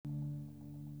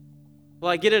Well,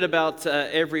 I get it about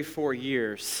every 4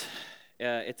 years.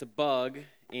 It's a bug,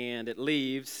 and it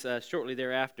leaves shortly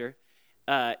thereafter.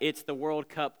 It's the World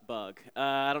Cup bug.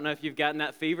 I don't know if you've gotten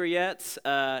that fever yet.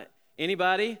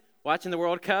 Anybody watching the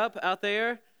World Cup out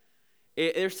there?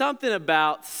 There's something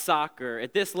about soccer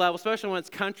at this level, especially when it's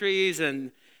countries,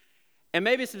 and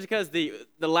maybe it's because the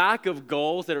lack of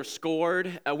goals that are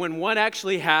scored. When one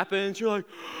actually happens, you're like,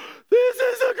 this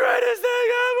is the greatest thing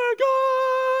ever.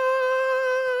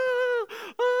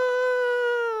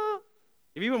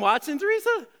 Have you been watching,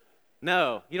 Teresa?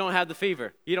 No, you don't have the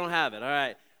fever. You don't have it. All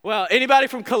right. Well, anybody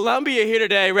from Colombia here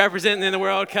today representing in the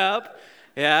World Cup?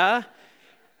 Yeah.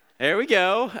 There we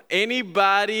go.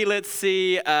 Anybody? Let's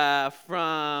see.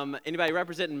 From anybody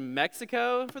representing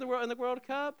Mexico for the world in the World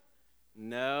Cup?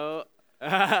 No.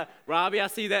 Robbie, I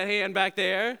see that hand back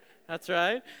there. That's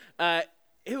right.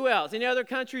 Who else? Any other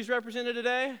countries represented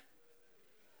today?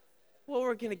 Well,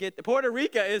 we're gonna get Puerto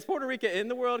Rico. Is Puerto Rico in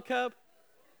the World Cup?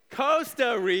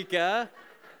 Costa Rica.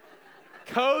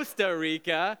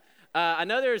 I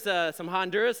know there's some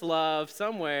Honduras love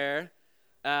somewhere,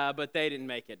 but they didn't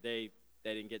make it. They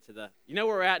didn't get to the. You know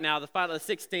where we're at now. The final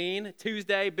 16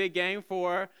 Tuesday, big game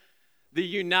for the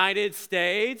United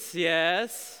States.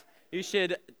 Yes, you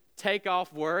should take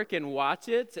off work and watch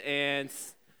it, and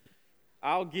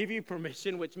I'll give you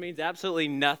permission, which means absolutely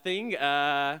nothing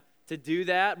to do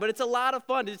that. But it's a lot of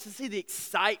fun to see the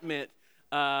excitement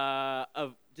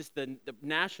of just the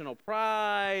national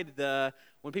pride,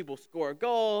 when people score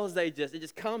goals, it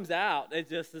just comes out. It's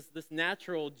just this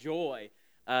natural joy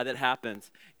that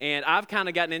happens. And I've kind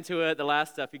of gotten into it the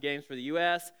last few games for the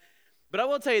U.S. But I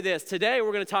will tell you this. Today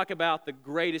we're going to talk about the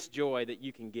greatest joy that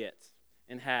you can get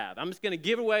and have. I'm just going to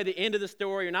give away the end of the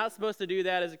story. You're not supposed to do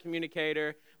that as a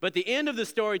communicator. But the end of the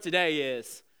story today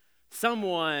is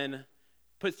someone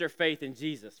puts their faith in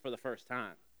Jesus for the first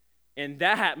time. And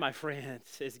that, my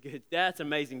friends, is good. That's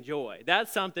amazing joy. That's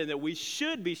something that we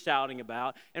should be shouting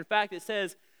about. In fact, it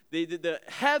says the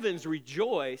heavens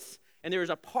rejoice, and there's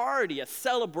a party, a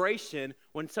celebration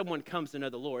when someone comes to know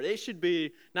the Lord. It should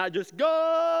be not just go.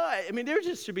 I mean, there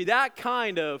just should be that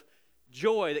kind of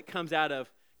joy that comes out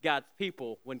of God's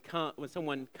people when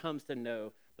someone comes to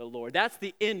know the Lord. That's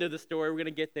the end of the story. We're going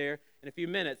to get there in a few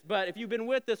minutes. But if you've been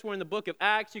with us, we're in the book of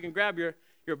Acts. You can grab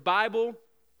your Bible.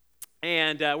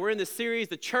 And we're in the series,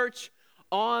 The Church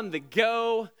on the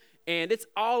Go, and it's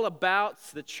all about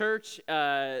the church,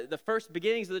 the first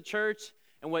beginnings of the church,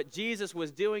 and what Jesus was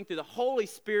doing through the Holy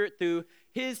Spirit, through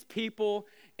his people.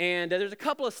 And there's a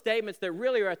couple of statements that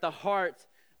really are at the heart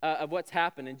of what's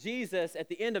happened. And Jesus, at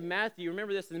the end of Matthew,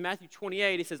 remember this in Matthew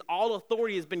 28, he says, all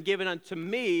authority has been given unto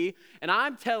me, and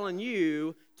I'm telling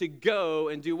you to go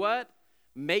and do what?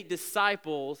 Make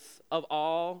disciples of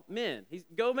all men.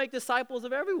 Go make disciples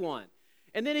of everyone.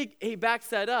 And then he backs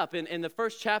that up in the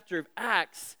first chapter of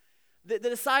Acts. The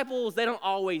disciples, they don't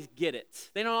always get it.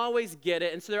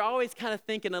 And so they're always kind of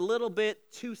thinking a little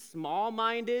bit too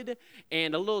small-minded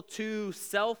and a little too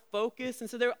self-focused. And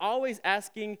so they're always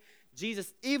asking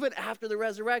Jesus, even after the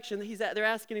resurrection, they're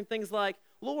asking him things like,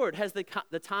 Lord, has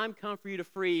the time come for you to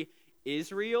free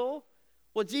Israel?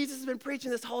 Well, Jesus has been preaching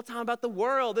this whole time about the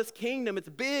world, this kingdom. It's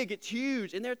big, it's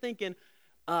huge. And they're thinking,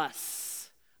 us.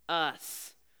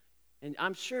 And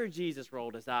I'm sure Jesus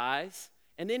rolled his eyes.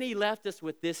 And then he left us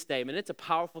with this statement. It's a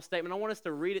powerful statement. I want us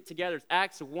to read it together. It's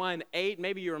Acts 1:8.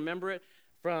 Maybe you remember it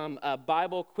from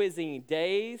Bible quizzing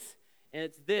days. And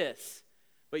it's this.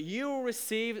 But you will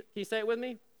receive, can you say it with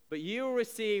me? But you will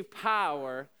receive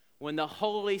power when the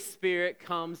Holy Spirit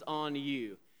comes on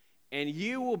you. And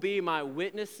you will be my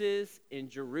witnesses in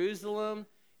Jerusalem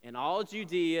and all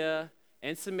Judea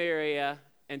and Samaria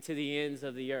and to the ends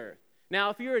of the earth. Now,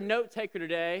 if you're a note taker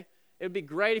today, it would be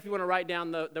great if you want to write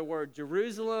down the word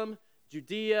Jerusalem,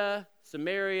 Judea,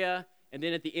 Samaria, and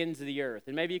then at the ends of the earth.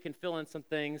 And maybe you can fill in some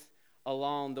things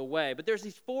along the way. But there's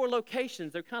these 4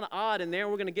 locations. They're kind of odd in there.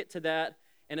 We're going to get to that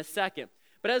in a second.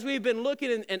 But as we've been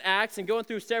looking in Acts and going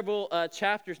through several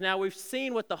chapters now, we've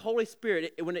seen what the Holy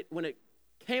Spirit, when it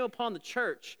came upon the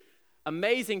church,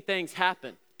 amazing things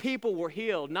happened. People were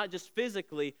healed, not just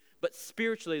physically, but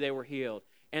spiritually they were healed.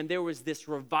 And there was this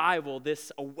revival,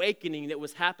 this awakening that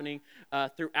was happening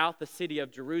throughout the city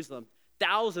of Jerusalem.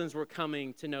 Thousands were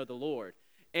coming to know the Lord.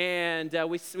 And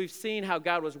we've seen how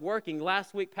God was working.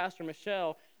 Last week, Pastor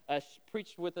Michelle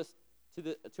preached with us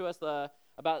to us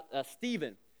about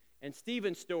Stephen and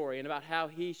Stephen's story and about how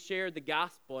he shared the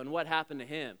gospel and what happened to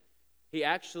him. He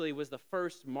actually was the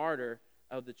first martyr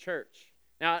of the church.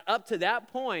 Now, up to that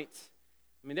point,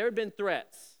 there had been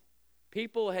threats.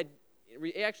 People had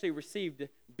actually received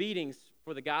beatings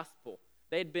for the gospel.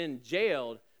 They had been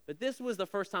jailed But this was the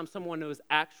first time someone was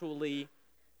actually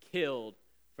killed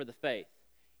for the faith.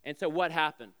 And so what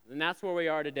happened? And that's where we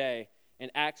are today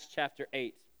in Acts chapter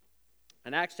 8.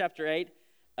 And Acts chapter 8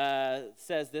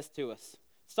 says this to us.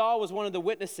 Saul was one of the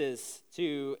witnesses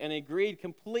to and agreed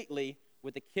completely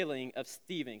with the killing of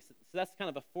Stephen. So that's kind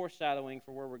of a foreshadowing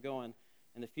for where we're going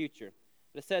in the future.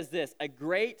 But it says this, a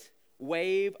great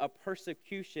wave of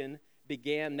persecution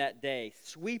began that day,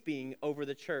 sweeping over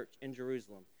the church in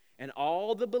Jerusalem. And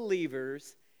all the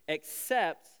believers,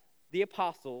 except the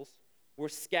apostles, were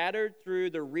scattered through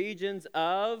the regions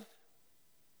of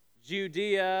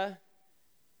Judea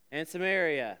and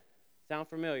Samaria. Sound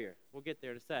familiar? We'll get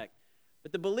there in a sec.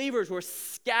 But the believers were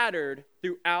scattered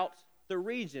throughout the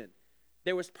region.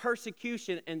 There was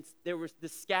persecution and there was the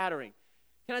scattering.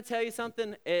 Can I tell you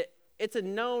something? It's a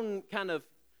known kind of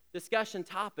discussion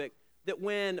topic that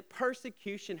when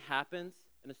persecution happens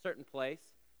in a certain place,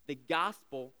 the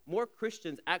gospel, more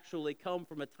Christians actually come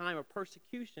from a time of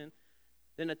persecution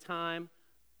than a time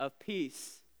of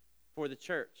peace for the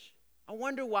church. I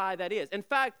wonder why that is. In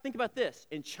fact, think about this.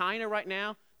 In China right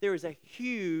now, there is a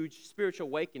huge spiritual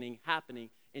awakening happening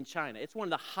in China. It's one of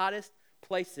the hottest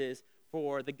places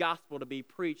for the gospel to be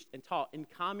preached and taught. In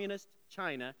communist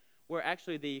China, where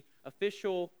actually the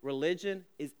official religion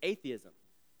is atheism.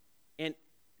 And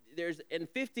in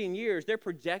 15 years, they're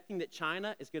projecting that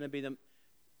China is going to be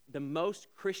the most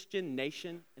Christian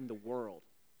nation in the world.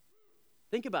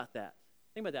 Think about that.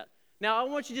 Think about that. Now, I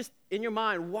want you just, in your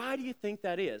mind, why do you think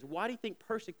that is? Why do you think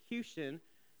persecution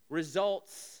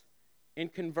results in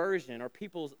conversion or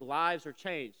people's lives are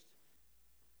changed?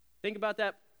 Think about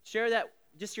that. Share that,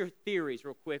 just your theories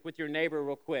real quick with your neighbor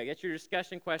real quick. That's your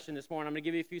discussion question this morning. I'm going to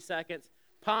give you a few seconds.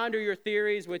 Ponder your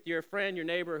theories with your friend, your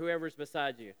neighbor, whoever's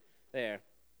beside you. There.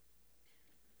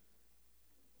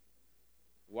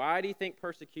 Why do you think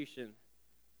persecution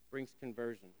brings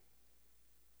conversion?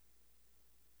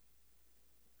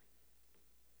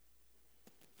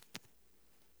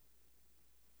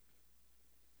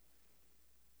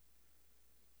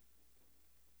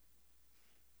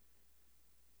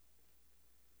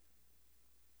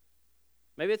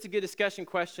 Maybe it's a good discussion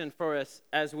question for us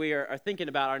as we are thinking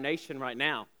about our nation right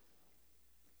now.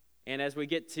 And as we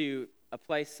get to a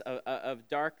place of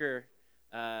darker,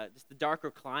 just the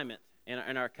darker climate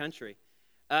in our country.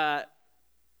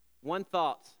 One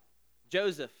thought,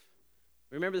 Joseph.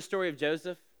 Remember the story of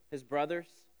Joseph, his brothers?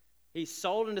 He's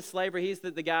sold into slavery. He's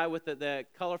the guy with the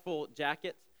colorful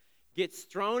jacket. Gets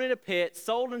thrown in a pit,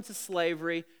 sold into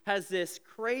slavery, has this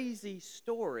crazy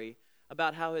story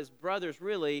about how his brothers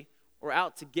really were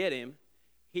out to get him.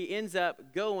 He ends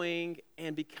up going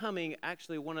and becoming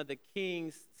actually one of the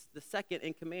kings, the second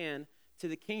in command to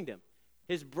the kingdom.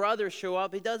 His brothers show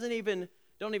up. He don't even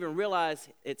realize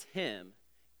it's him.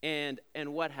 And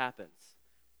what happens?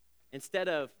 Instead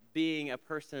of being a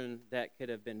person that could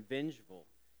have been vengeful,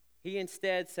 he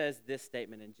instead says this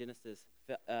statement in Genesis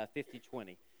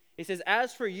 50:20. He says,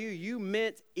 "As for you, you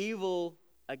meant evil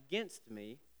against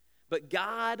me, but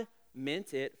God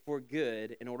meant it for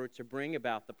good in order to bring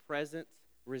about the present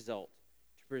result,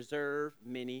 to preserve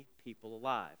many people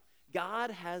alive." God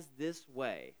has this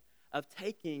way of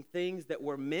taking things that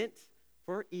were meant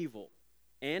for evil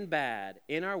and bad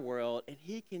in our world, and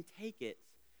he can take it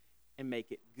and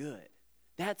make it good.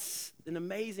 That's an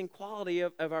amazing quality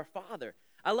of our Father.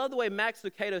 I love the way Max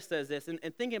Lucado says this, and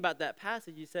thinking about that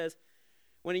passage, he says,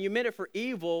 when you meant it for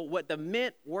evil, what the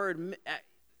meant word,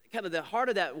 kind of the heart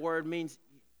of that word means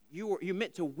you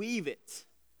meant to weave it.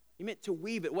 You meant to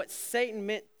weave it. What Satan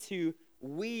meant to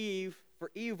weave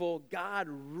for evil, God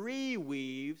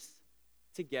reweaves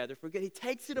together for good. He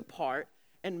takes it apart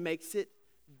and makes it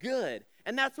good.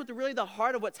 And that's what really the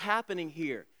heart of what's happening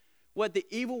here. What the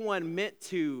evil one meant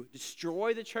to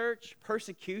destroy the church,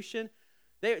 persecution.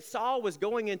 Saul was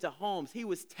going into homes. He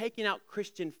was taking out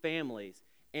Christian families,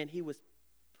 and he was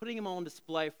putting them on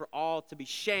display for all to be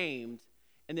shamed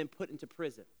and then put into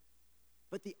prison.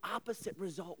 But the opposite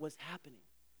result was happening.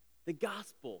 The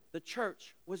gospel, the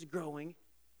church was growing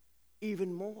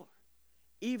even more.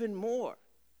 Even more.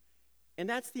 And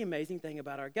that's the amazing thing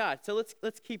about our God. So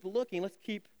let's keep looking. Let's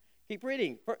keep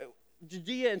reading. For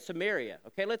Judea and Samaria.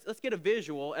 Okay, let's get a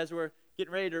visual as we're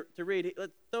getting ready to read.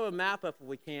 Let's throw a map up if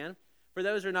we can. For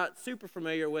those who are not super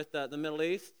familiar with the Middle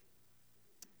East.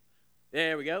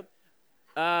 There we go.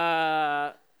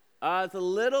 It's a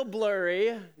little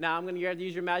blurry. Now I'm going to have to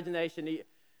use your imagination.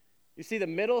 You see the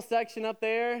middle section up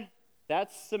there?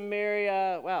 That's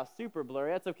Samaria. Wow, super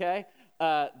blurry. That's okay.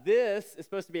 This is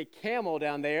supposed to be a camel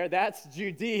down there. That's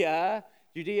Judea,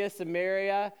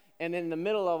 Samaria, and then in the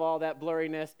middle of all that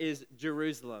blurriness is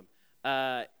Jerusalem.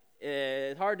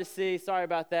 It's hard to see. Sorry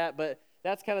about that. But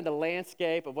that's kind of the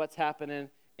landscape of what's happening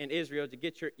in Israel to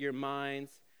get your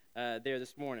minds there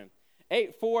this morning.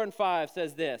 8:4-5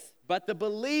 says this, but the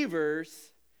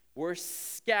believers were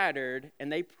scattered,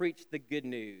 and they preached the good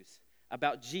news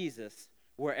about Jesus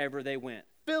wherever they went.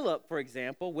 Philip, for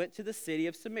example, went to the city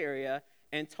of Samaria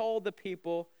and told the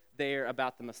people there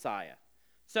about the Messiah.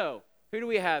 So, who do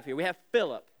we have here? We have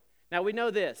Philip. Now, we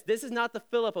know this. This is not the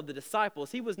Philip of the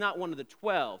disciples. He was not one of the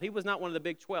 12. He was not one of the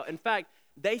big 12. In fact,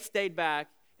 they stayed back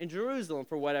in Jerusalem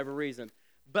for whatever reason.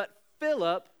 But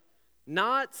Philip,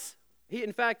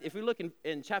 in fact, if we look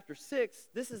in chapter 6,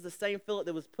 this is the same Philip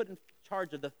that was put in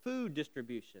charge of the food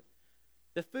distribution,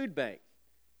 the food bank.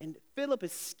 And Philip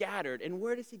is scattered. And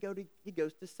where does he go? He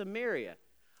goes to Samaria.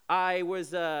 I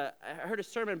heard a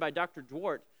sermon by Dr.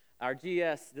 Dwart, our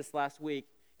GS, this last week,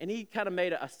 and he kind of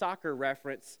made a soccer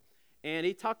reference. And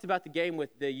he talked about the game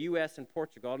with the U.S. and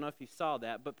Portugal. I don't know if you saw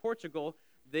that, but Portugal,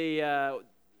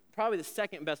 probably the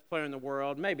second best player in the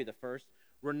world, maybe the first,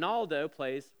 Ronaldo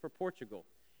plays for Portugal.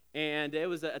 And it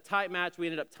was a tight match. We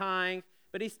ended up tying.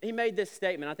 But he made this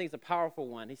statement. I think it's a powerful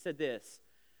one. He said this,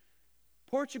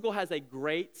 Portugal has a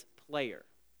great player,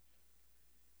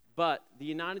 but the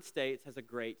United States has a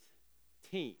great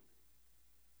team.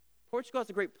 Portugal has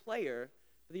a great player,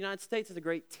 but the United States has a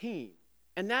great team.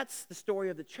 And that's the story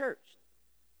of the church.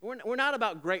 We're not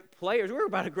about great players. We're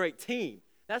about a great team.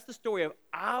 That's the story of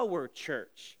our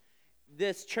church,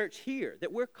 this church here,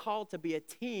 that we're called to be a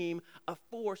team, a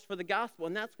force for the gospel,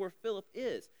 and that's where Philip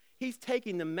is. He's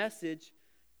taking the message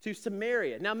to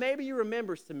Samaria. Now, maybe you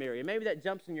remember Samaria. Maybe that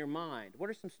jumps in your mind. What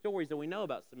are some stories that we know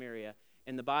about Samaria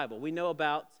in the Bible? We know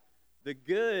about the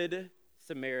Good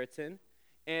Samaritan,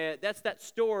 and that's that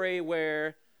story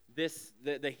where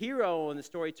the hero in the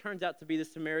story turns out to be the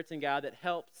Samaritan guy that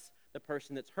helps the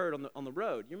person that's hurt on the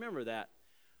road. You remember that.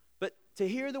 But to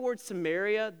hear the word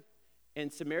Samaria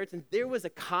and Samaritan, there was a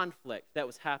conflict that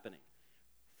was happening.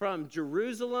 From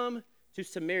Jerusalem to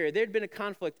Samaria, there had been a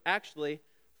conflict actually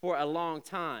for a long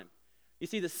time. You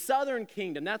see, the southern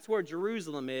kingdom, that's where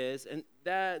Jerusalem is, and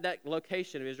that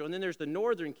location of Israel. And then there's the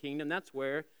northern kingdom, that's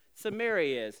where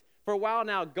Samaria is. For a while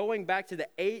now, going back to the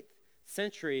 8th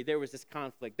century, there was this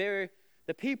conflict. The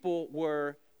people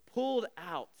were pulled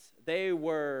out. They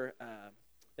were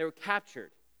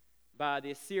captured by the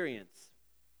Assyrians.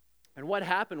 And what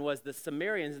happened was the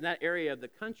Samaritans in that area of the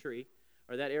country,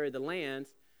 or that area of the land,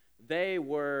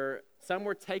 some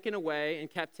were taken away in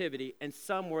captivity, and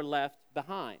some were left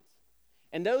behind.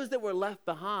 And those that were left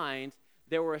behind,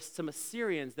 there were some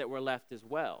Assyrians that were left as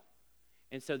well.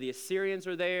 And so the Assyrians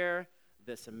are there,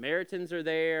 the Samaritans are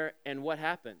there, and what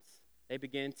happens? They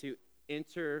begin to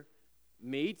intermarry.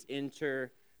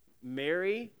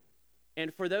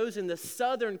 And for those in the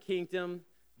southern kingdom,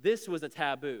 this was a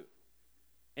taboo.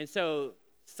 And so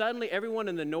suddenly everyone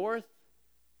in the north,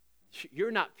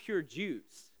 you're not pure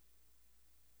Jews.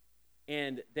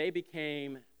 And they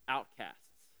became outcasts.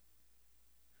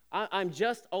 I'm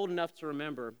just old enough to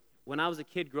remember when I was a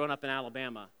kid growing up in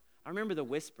Alabama, I remember the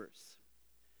whispers,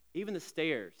 even the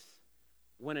stares,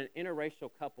 when an interracial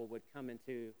couple would come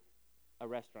into a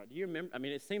restaurant. Do you remember? I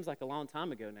mean, it seems like a long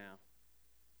time ago now.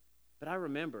 But I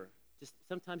remember, just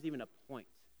sometimes even a point.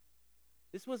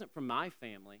 This wasn't from my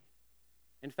family.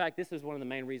 In fact, this is one of the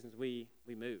main reasons we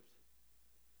moved.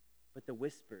 But the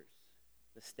whispers,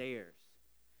 the stares.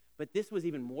 But this was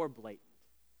even more blatant.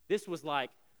 This was like,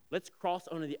 let's cross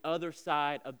onto the other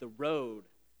side of the road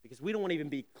because we don't want to even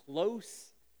be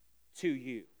close to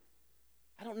you.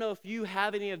 I don't know if you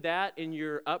have any of that in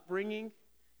your upbringing.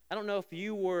 I don't know if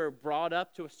you were brought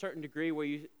up to a certain degree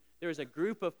where there was a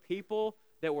group of people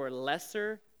that were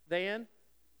lesser than.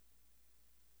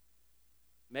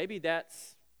 Maybe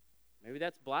that's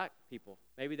black people.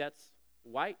 Maybe that's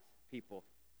white people.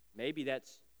 Maybe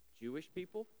that's Jewish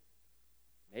people.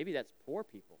 Maybe that's poor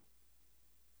people.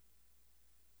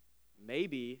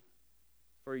 Maybe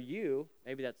for you,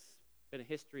 maybe that's been a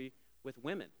history with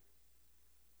women.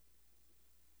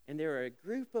 And there are a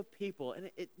group of people, and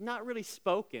it's not really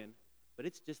spoken, but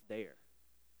it's just there.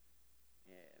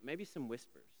 Yeah, maybe some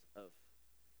whispers of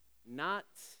not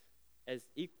as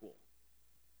equal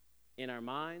in our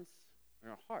minds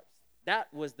and our hearts.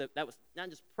 That was not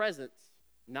just present,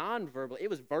 non-verbal, it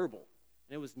was verbal,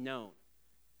 and it was known.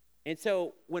 And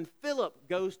so when Philip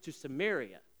goes to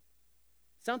Samaria,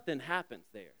 something happens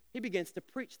there. He begins to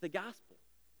preach the gospel.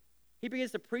 He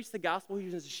begins to preach the gospel. He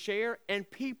begins to share, and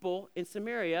people in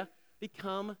Samaria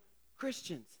become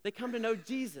Christians. They come to know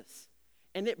Jesus.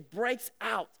 And it breaks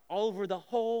out all over the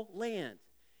whole land.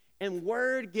 And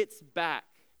word gets back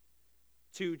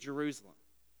to Jerusalem.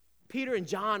 Peter and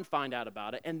John find out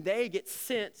about it, and they get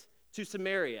sent to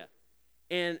Samaria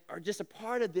and are just a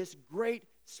part of this great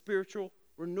spiritual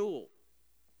renewal.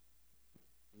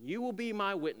 You will be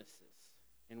my witnesses.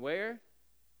 And where?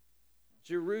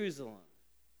 Jerusalem.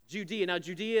 Judea. Now,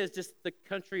 Judea is just the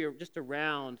country or just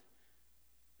around,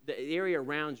 the area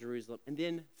around Jerusalem. And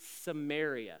then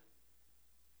Samaria.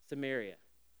 Samaria.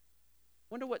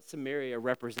 Wonder what Samaria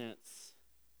represents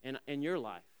in your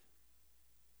life,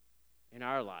 in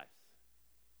our lives.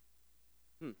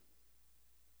 We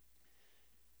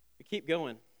keep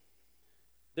going.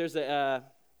 There's a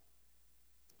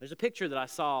picture that I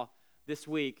saw this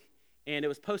week, and it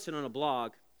was posted on a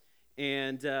blog,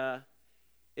 and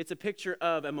it's a picture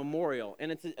of a memorial,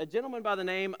 and it's a gentleman by the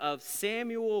name of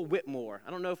Samuel Whitmore.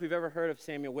 I don't know if we've ever heard of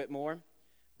Samuel Whitmore,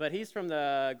 but he's from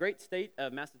the great state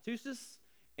of Massachusetts,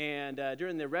 and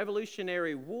during the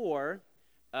Revolutionary War,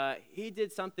 he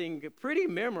did something pretty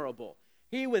memorable.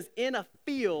 He was in a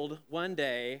field one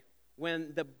day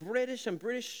when the British and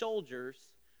British soldiers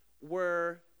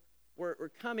were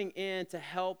coming in to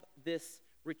help this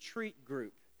retreat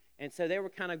group. And so they were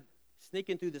kind of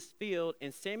sneaking through this field,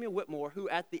 and Samuel Whitmore, who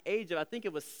at the age of, I think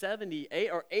it was 78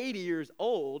 or 80 years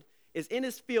old, is in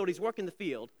his field. He's working the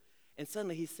field, and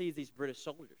suddenly he sees these British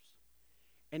soldiers.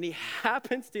 And he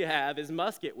happens to have his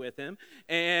musket with him,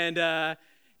 and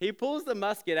he pulls the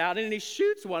musket out, and he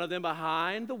shoots one of them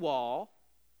behind the wall.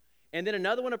 And then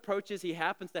another one approaches. He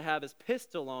happens to have his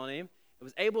pistol on him and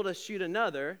was able to shoot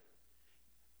another.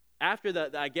 After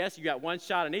I guess you got one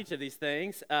shot on each of these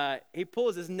things, he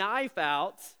pulls his knife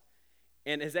out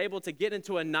and is able to get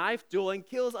into a knife duel and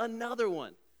kills another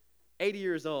one, 80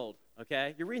 years old,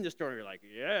 okay? You're reading the story, you're like,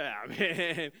 yeah,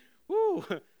 man, woo,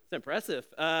 it's impressive.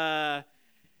 And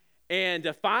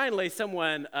finally,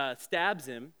 someone stabs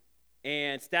him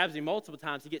multiple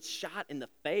times. He gets shot in the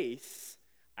face,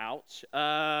 ouch,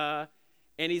 and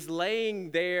he's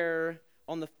laying there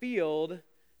on the field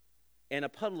in a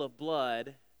puddle of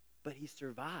blood, but he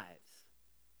survives.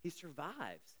 He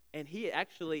survives. And he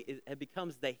actually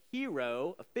becomes the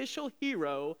hero, official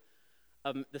hero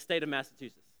of the state of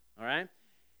Massachusetts, all right?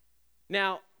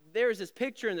 Now, there's this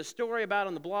picture in the story about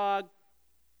on the blog,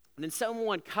 and then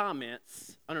someone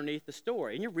comments underneath the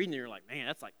story. And you're reading it, and you're like, man,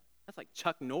 that's like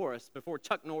Chuck Norris before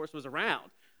Chuck Norris was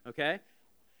around, okay?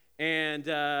 And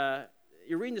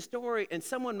you're reading the story, and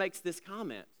someone makes this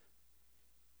comment.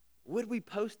 Would you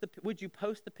post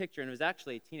the picture? And it was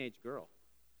actually a teenage girl.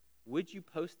 Would you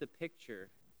post the picture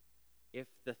if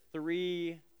the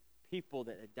 3 people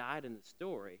that had died in the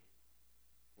story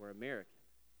were American?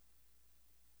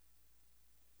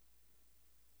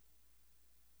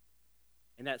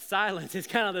 And that silence is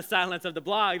kind of the silence of the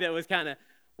blog that was kind of,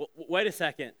 wait a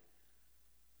second.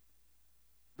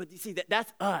 But you see,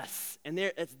 that's us, and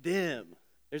it's them.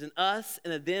 There's an us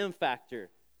and a them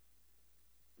factor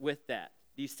with that.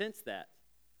 Do you sense that?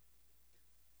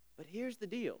 But here's the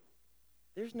deal.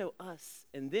 There's no us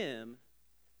and them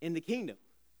in the kingdom.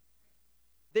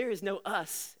 There is no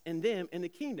us and them in the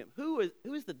kingdom. Who is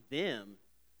the them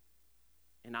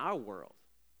in our world?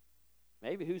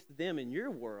 Maybe who's the them in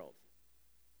your world?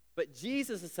 But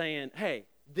Jesus is saying, hey,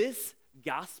 this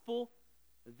gospel,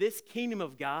 this kingdom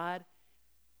of God,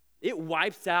 it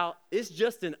wipes out, it's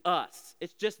just in us.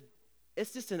 It's just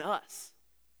in us.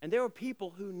 And there are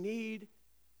people who need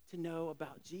to know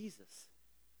about Jesus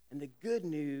and the good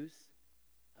news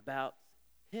about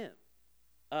him,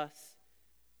 us,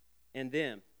 and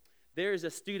them. There's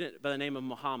a student by the name of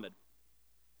Muhammad.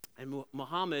 And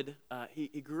Muhammad,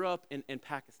 he grew up in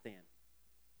Pakistan.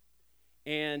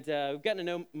 And we've gotten to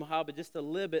know Muhammad just a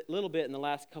little bit in the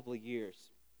last couple of years.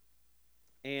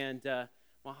 And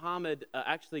Muhammad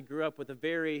actually grew up with a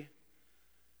very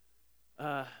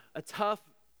a tough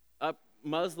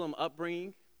Muslim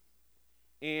upbringing.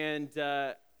 And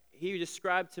he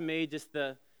described to me just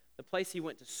the place he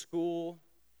went to school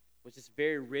was just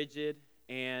very rigid.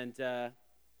 And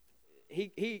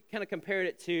he kind of compared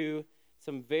it to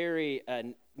some very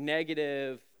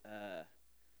negative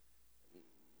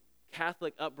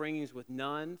Catholic upbringings with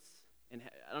nuns. And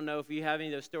I don't know if you have any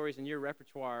of those stories in your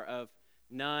repertoire of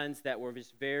nuns that were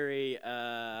just very,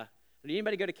 did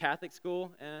anybody go to Catholic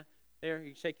school? There,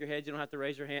 you shake your head, you don't have to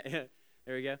raise your hand.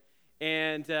 There we go.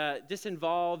 And just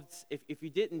involved, if you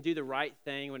didn't do the right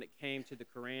thing when it came to the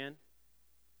Quran,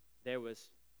 there was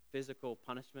physical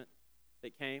punishment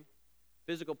that came.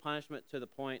 Physical punishment to the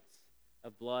point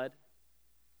of blood.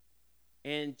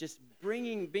 And just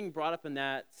being brought up in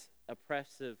that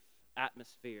oppressive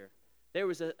atmosphere. There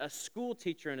was a school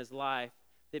teacher in his life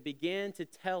that began to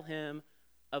tell him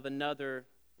of another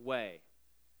way,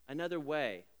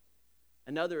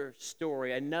 another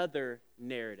story, another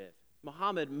narrative.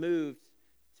 Muhammad moved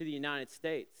to the United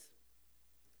States,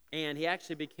 And he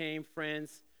actually became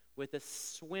friends with a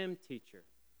swim teacher,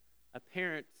 a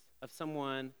parent of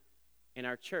someone in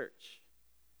our church.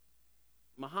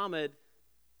 Muhammad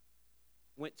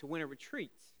went to winter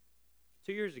retreats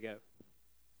 2 years ago.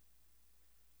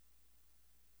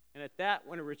 And at that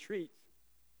winter retreat,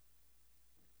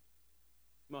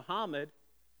 Muhammad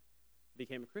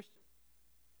became a Christian.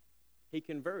 He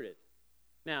converted.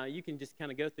 Now, you can just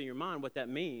kind of go through your mind what that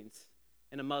means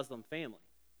in a Muslim family.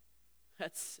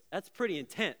 That's pretty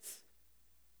intense.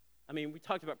 I mean, we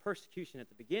talked about persecution at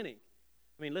the beginning.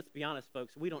 I mean, let's be honest,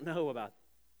 folks. We don't know about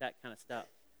that kind of stuff.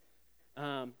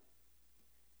 And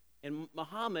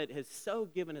Muhammad has so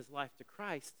given his life to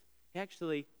Christ, he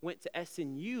actually went to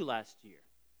SNU last year,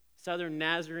 Southern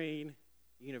Nazarene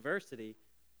University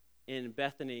in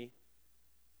Bethany,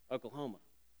 Oklahoma.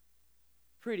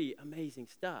 Pretty amazing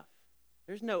stuff.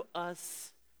 There's no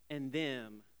us and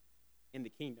them in the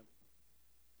kingdom.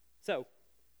 So,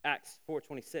 Acts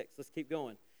 4:26, let's keep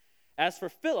going. As for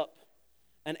Philip,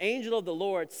 an angel of the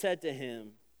Lord said to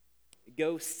him,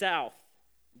 "Go south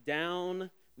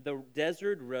down the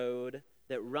desert road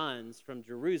that runs from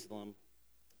Jerusalem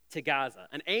to Gaza."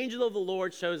 An angel of the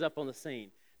Lord shows up on the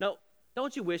scene. Now,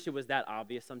 don't you wish it was that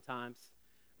obvious sometimes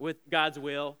with God's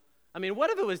will? I mean,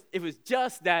 what if it was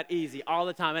just that easy all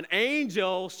the time? An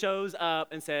angel shows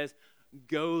up and says,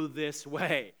 "Go this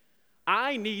way."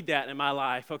 I need that in my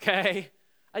life, okay?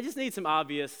 I just need some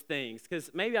obvious things,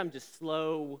 because maybe I'm just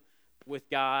slow with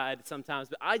God sometimes,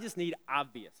 but I just need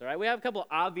obvious, all right? We have a couple of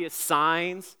obvious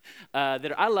signs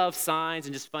I love signs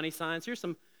and just funny signs. Here's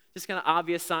some just kind of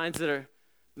obvious signs that are,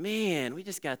 man, we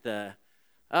just got I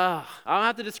don't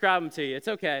have to describe them to you. It's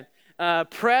okay.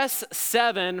 Press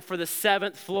 7 for the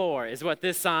 7th floor is what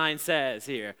this sign says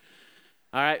here.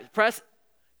 All right,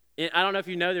 I don't know if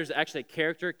you know, there's actually a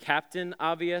character, Captain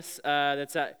Obvious, never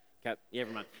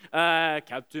mind.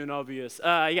 Captain Obvious.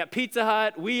 You got Pizza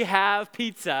Hut. We have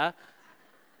pizza.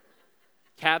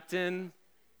 Captain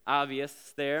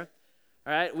Obvious there.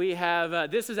 All right, we have,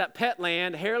 this is at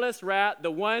Petland, hairless rat,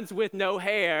 the ones with no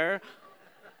hair.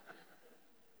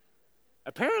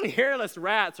 Apparently hairless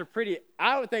rats are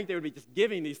I would think they would be just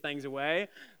giving these things away,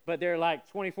 but they're like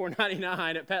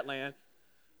 $24.99 at Petland.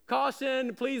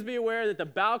 Caution, please be aware that the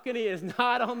balcony is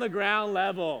not on the ground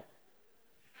level.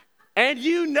 And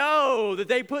you know that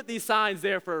they put these signs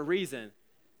there for a reason,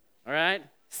 all right?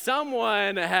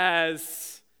 Someone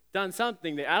has done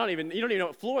something that you don't even know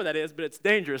what floor that is, but it's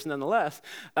dangerous nonetheless.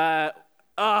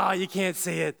 You can't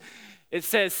see it. It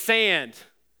says sand.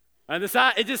 On the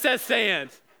side, it just says sand.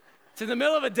 It's in the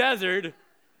middle of a desert,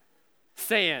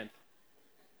 sand.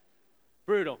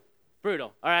 Brutal,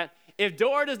 all right? If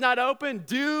door does not open,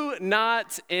 do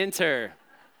not enter.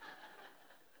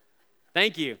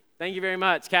 Thank you very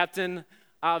much, Captain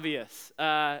Obvious.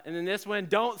 And then this one,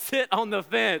 don't sit on the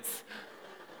fence.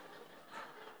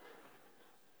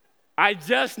 I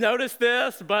just noticed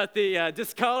this, but the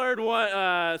discolored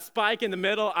one, spike in the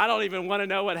middle, I don't even want to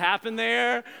know what happened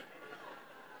there.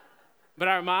 But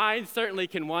our minds certainly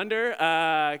can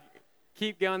wonder.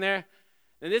 Keep going there.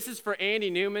 And this is for Andy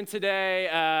Newman today.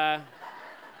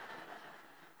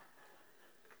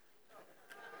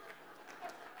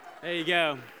 There you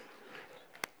go.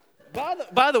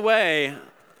 By the way,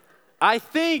 I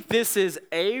think this is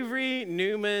Avery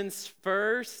Newman's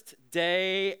first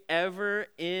day ever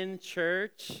in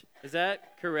church. Is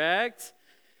that correct?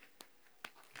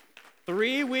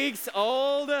 3 weeks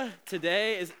old.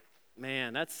 Today is,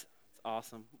 man, that's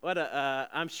awesome.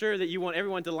 I'm sure that you want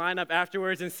everyone to line up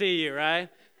afterwards and see you, right?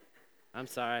 I'm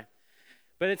sorry.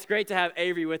 But it's great to have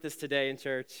Avery with us today in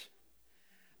church.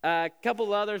 A couple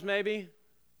of others maybe.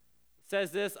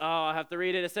 Says this, I have to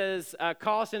read it. It says,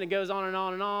 caution, it goes on and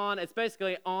on and on. It's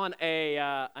basically on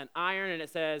an iron, and it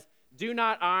says, do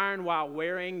not iron while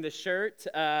wearing the shirt.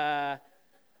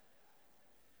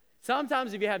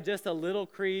 Sometimes if you have just a little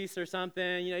crease or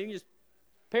something, you can just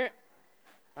All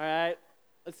right,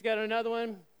 let's go to another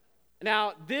one.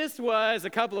 Now, this was a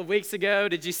couple of weeks ago.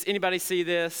 Did anybody see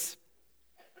this?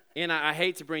 And I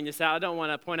hate to bring this out. I don't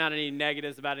want to point out any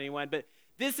negatives about anyone, but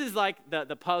this is like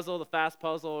the puzzle, the fast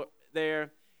puzzle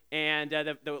there, and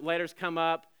the letters come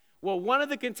up. Well, one of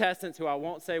the contestants, who I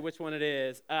won't say which one it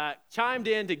is, chimed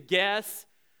in to guess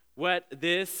what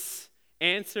this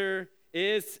answer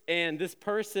is, and this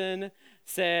person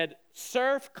said,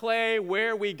 "Surf Clay,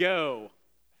 where we go."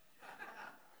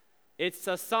 It's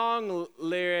a song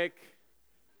lyric.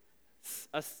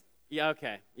 Yeah,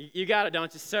 okay. You got it,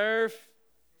 don't you? Surf,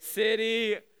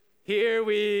 city, here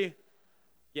we.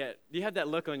 Yeah, you have that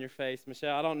look on your face,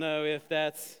 Michelle. I don't know if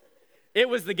that's. It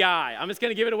was the guy. I'm just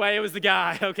going to give it away. It was the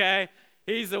guy, okay?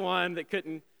 He's the one that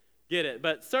couldn't get it.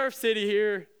 But Surf City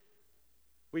here,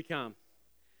 we come.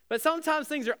 But sometimes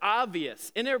things are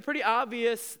obvious, and they're pretty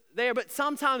obvious there, but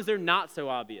sometimes they're not so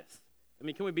obvious. I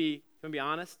mean, can we be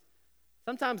honest?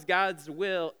 Sometimes God's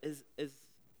will is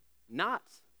not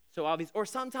so obvious, or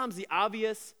sometimes the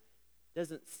obvious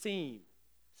doesn't seem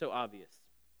so obvious.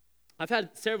 I've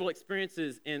had several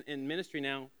experiences in ministry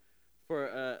now for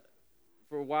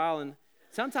a while, and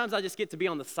sometimes I just get to be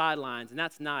on the sidelines, and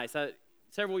that's nice.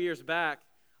 Several years back,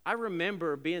 I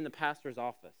remember being in the pastor's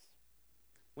office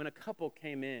when a couple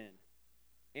came in,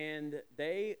 and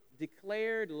they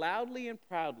declared loudly and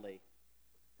proudly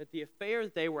that the affair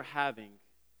that they were having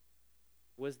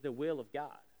was the will of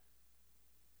God.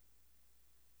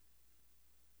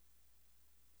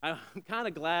 I'm kind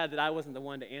of glad that I wasn't the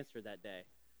one to answer that day,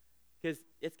 because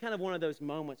it's kind of one of those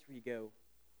moments where you go,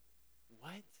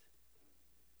 what?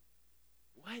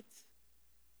 What?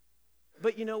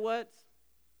 But you know what?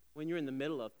 When you're in the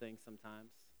middle of things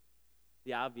sometimes,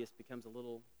 the obvious becomes a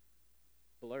little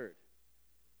blurred.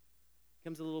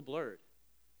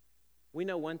 We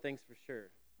know one thing's for sure.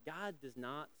 God does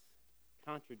not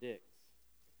contradict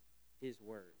his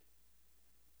word.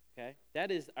 Okay?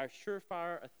 That is our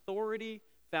surefire authority,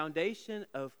 foundation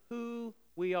of who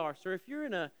we are. So if you're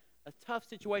in a tough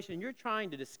situation and you're trying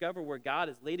to discover where God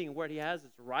is leading and where he has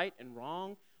is right and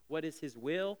wrong, what is his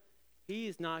will, he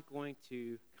is not going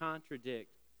to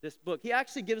contradict this book. He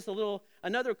actually gives us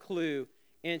another clue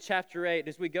in chapter 8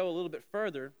 as we go a little bit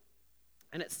further.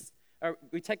 And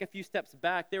we take a few steps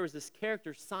back. There was this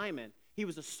character, Simon. He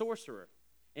was a sorcerer,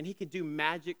 and he could do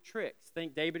magic tricks.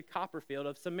 Think David Copperfield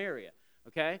of Samaria,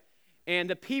 okay? And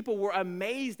the people were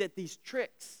amazed at these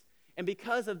tricks. And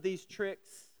because of these tricks,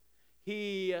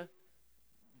 he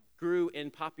grew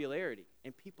in popularity,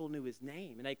 and people knew his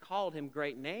name, and they called him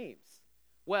great names.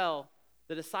 Well,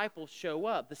 the disciples show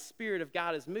up. The Spirit of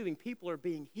God is moving. People are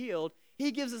being healed.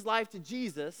 He gives his life to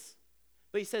Jesus,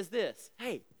 but he says this,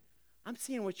 hey, I'm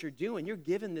seeing what you're doing. You're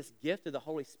giving this gift of the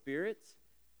Holy Spirit.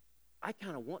 I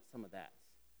kind of want some of that.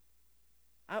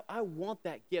 I want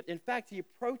that gift. In fact, he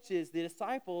approaches the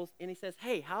disciples and he says,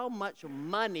 hey, how much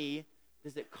money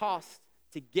does it cost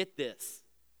to get this?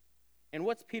 And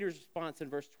what's Peter's response in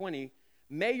verse 20?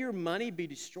 May your money be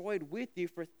destroyed with you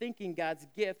for thinking God's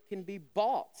gift can be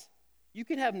bought. You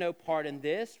can have no part in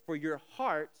this, for your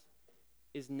heart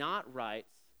is not right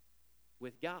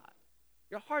with God.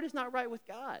 Your heart is not right with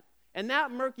God. And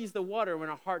that murkies the water when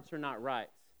our hearts are not right.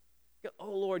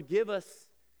 Oh, Lord, give us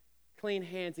clean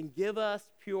hands and give us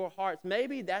pure hearts.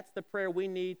 Maybe that's the prayer we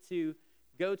need to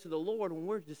go to the Lord when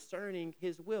we're discerning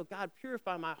his will. God,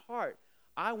 purify my heart.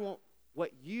 I want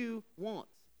what you want.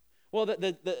 Well,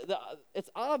 it's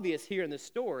obvious here in the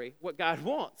story what God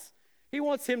wants. He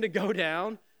wants him to go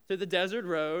down to the desert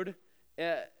road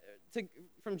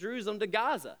from Jerusalem to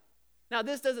Gaza. Now,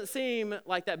 this doesn't seem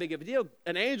like that big of a deal.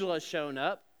 An angel has shown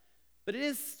up, but it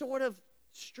is sort of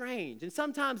strange. And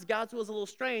sometimes God's will is a little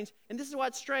strange, and this is why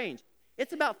it's strange.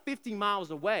 It's about 50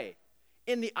 miles away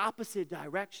in the opposite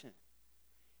direction.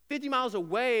 50 miles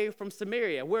away from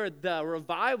Samaria, where the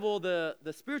revival, the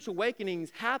spiritual awakening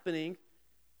is happening,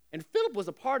 and Philip was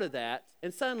a part of that,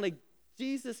 and suddenly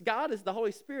Jesus, God, the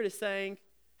Holy Spirit is saying,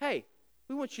 hey,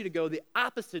 we want you to go the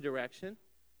opposite direction.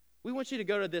 We want you to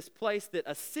go to this place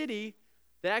a city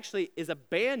that actually is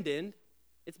abandoned.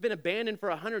 It's been abandoned for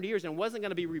 100 years and wasn't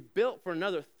going to be rebuilt for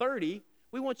another 30.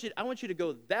 I want you to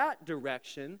go that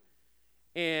direction,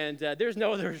 and there's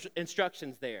no other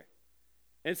instructions there.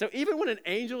 And so even when an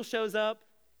angel shows up,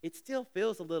 it still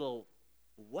feels a little,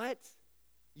 what?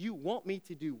 You want me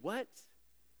to do what?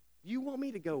 You want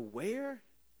me to go where?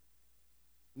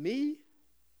 Me?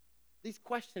 These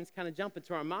questions kind of jump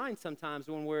into our minds sometimes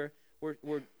when we're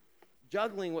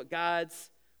juggling what God's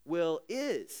will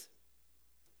is.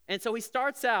 And so he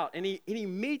starts out and he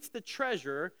meets the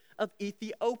treasurer of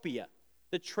Ethiopia.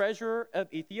 The treasurer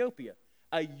of Ethiopia,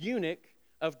 a eunuch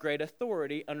of great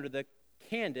authority under the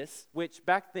Candace, which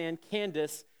back then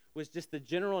Candace was just the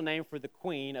general name for the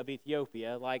queen of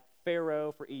Ethiopia, like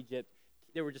Pharaoh for Egypt.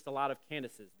 There were just a lot of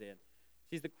Candaces then.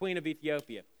 She's the queen of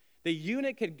Ethiopia. The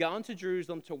eunuch had gone to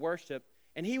Jerusalem to worship,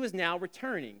 and he was now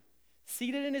returning.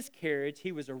 Seated in his carriage,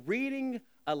 he was reading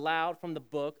aloud from the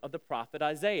book of the prophet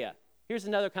Isaiah. Here's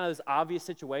another kind of those obvious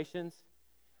situations.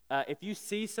 If you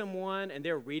see someone and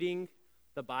they're reading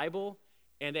the Bible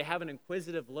and they have an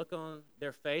inquisitive look on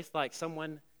their face like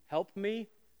someone help me,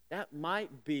 that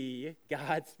might be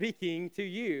God speaking to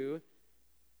you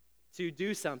to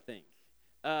do something.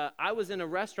 I was in a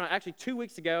restaurant actually 2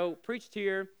 weeks ago, preached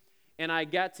here, and I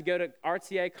got to go to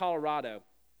RTA, Colorado.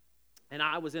 And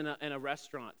I was in a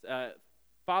restaurant.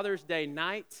 Father's Day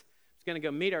night, was going to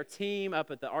go meet our team up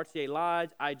at the RTA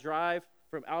Lodge. I drive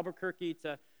from Albuquerque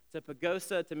to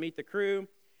Pagosa to meet the crew,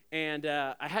 and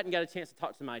I hadn't got a chance to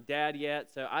talk to my dad yet,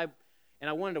 so I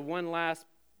wanted one last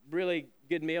really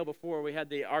good meal before we had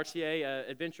the RTA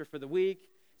adventure for the week.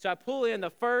 So I pull in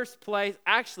the first place.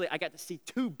 Actually, I got to see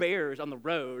 2 bears on the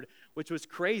road, which was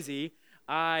crazy.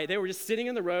 They were just sitting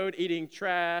in the road eating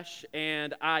trash,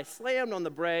 and I slammed on the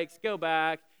brakes, go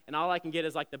back, and all I can get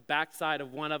is like the backside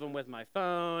of one of them with my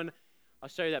phone. I'll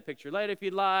show you that picture later if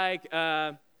you'd like.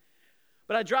 But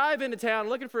I drive into town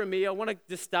looking for a meal. I want to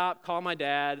just stop, call my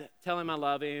dad, tell him I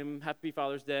love him, happy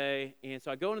Father's Day. And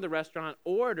so I go into the restaurant,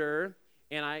 order,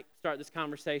 and I start this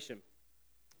conversation.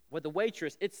 With the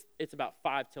waitress, it's about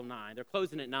 5 till 9. They're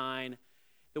closing at 9.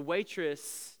 The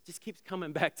waitress just keeps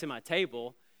coming back to my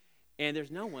table, and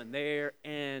there's no one there.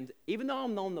 And even though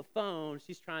I'm on the phone,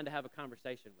 she's trying to have a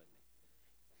conversation with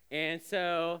me. And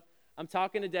so I'm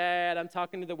talking to Dad. I'm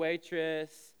talking to the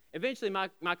waitress. Eventually,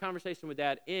 my conversation with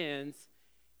Dad ends,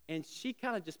 and she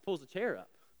kind of just pulls a chair up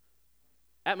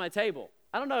at my table.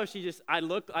 I don't know if I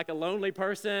look like a lonely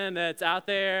person that's out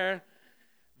there,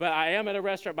 but I am at a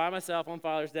restaurant by myself on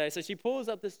Father's Day. So she pulls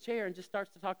up this chair and just starts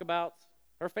to talk about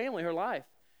her family, her life.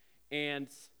 And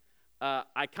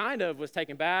I kind of was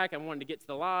taken back. I wanted to get to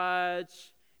the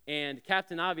lodge. And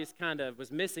Captain Obvious kind of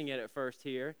was missing it at first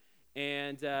here.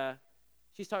 And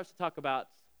she starts to talk about,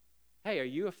 hey, are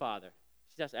you a father?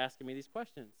 She starts asking me these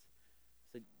questions.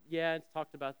 I said, yeah, I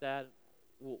talked about that.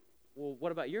 Well,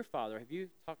 what about your father? Have you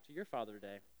talked to your father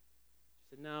today?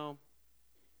 She said, no.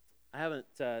 I haven't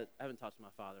talked to my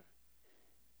father.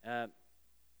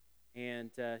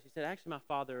 And she said, actually, my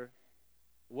father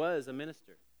was a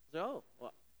minister. I said, oh,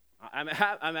 well,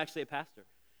 I'm actually a pastor.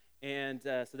 And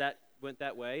so that went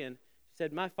that way. And she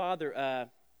said, my father,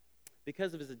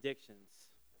 because of his addictions,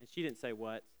 and she didn't say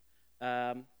what,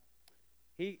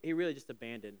 he really just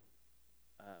abandoned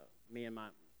me and my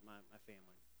family.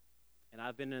 And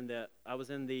I was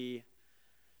in the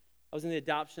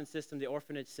adoption system, the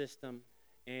orphanage system.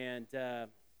 And so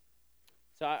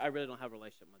I really don't have a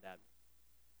relationship with my dad.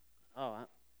 Oh, I'm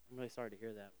really sorry to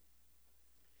hear that.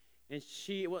 And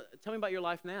tell me about your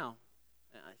life now.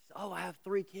 And I said, oh, I have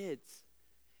 3 kids.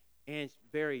 And she's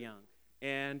very young.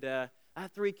 And I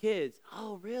have 3 kids.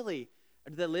 Oh, really?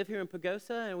 Do they live here in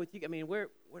Pagosa and with you? I mean, where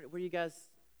you guys,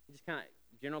 just kind of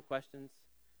general questions?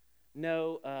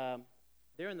 No,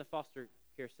 they're in the foster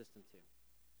care system too.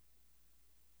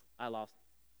 I lost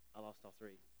all 3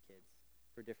 kids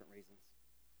for different reasons.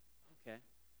 Okay.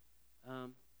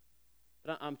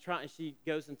 But I'm trying, she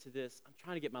goes into this, I'm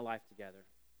trying to get my life together.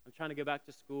 I'm trying to go back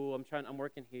to school. I'm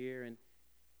working here.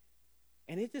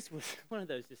 And it just was one of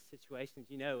those just situations,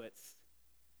 it's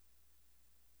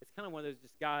kind of one of those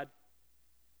just God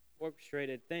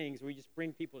orchestrated things where you just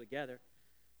bring people together.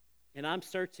 And I'm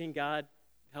searching, God,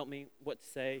 help me what to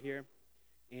say here.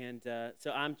 And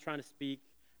so I'm trying to speak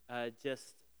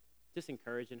just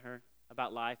encouraging her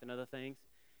about life and other things.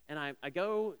 And I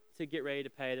go to get ready to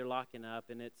pay. They're locking up,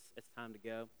 and it's time to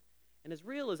go. And as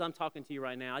real as I'm talking to you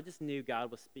right now, I just knew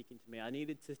God was speaking to me. I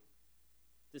needed to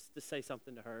say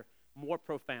something to her more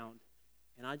profound.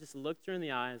 And I just looked her in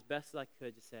the eye as best as I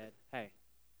could, just said, hey,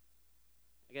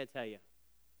 I got to tell you,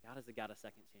 God has a God of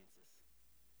second chances.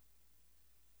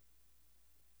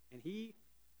 And he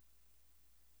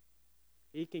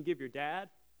can give your dad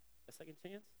a second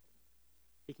chance.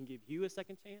 He can give you a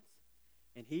second chance.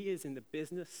 And he is in the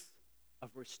business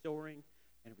of restoring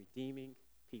and redeeming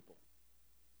people.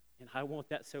 And I want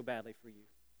that so badly for you.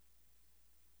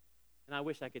 And I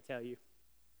wish I could tell you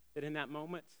that in that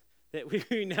moment that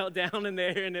we knelt down in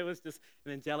there and it was just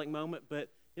an angelic moment. But,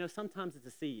 sometimes it's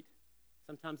a seed.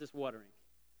 Sometimes it's watering.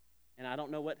 And I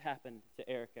don't know what happened to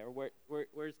Erica or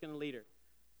where it's going to lead her.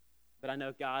 But I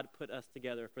know God put us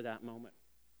together for that moment.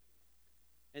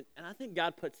 And I think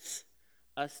God puts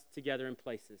us together in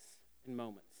places, in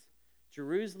moments.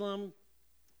 Jerusalem,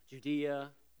 Judea,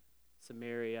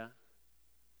 Samaria.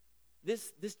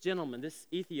 This gentleman, this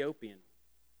Ethiopian,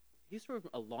 he's from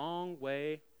a long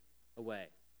way away.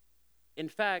 In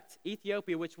fact,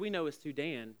 Ethiopia, which we know as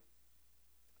Sudan,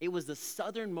 it was the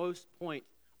southernmost point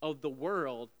of the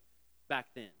world back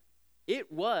then.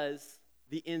 It was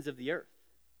the ends of the earth.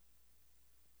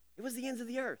 It was the ends of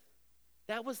the earth.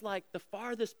 That was like the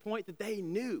farthest point that they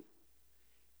knew.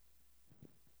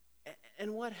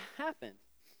 And what happened?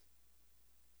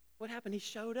 What happened? He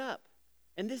showed up.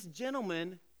 And this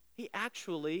gentleman, he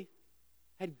actually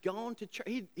had gone to church.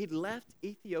 He'd left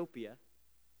Ethiopia,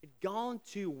 had gone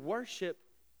to worship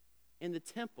in the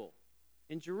temple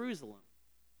in Jerusalem.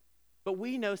 But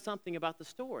we know something about the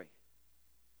story.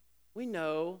 We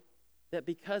know that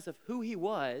because of who he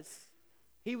was,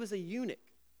 He was a eunuch.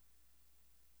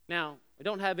 Now, we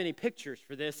don't have any pictures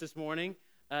for this morning,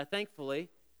 thankfully,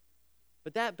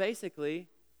 but that basically,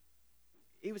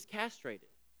 he was castrated.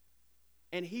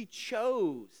 And he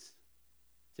chose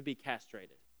to be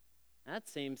castrated.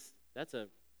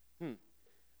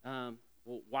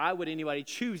 Well, why would anybody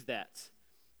choose that?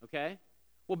 Okay?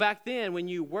 Well, back then, when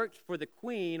you worked for the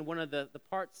queen, one of the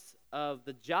parts of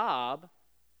the job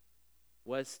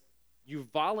was you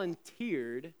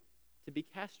volunteered to be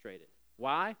castrated.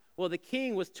 Why? Well, the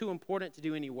king was too important to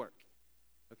do any work.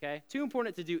 Okay? Too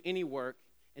important to do any work,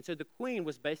 and so the queen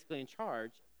was basically in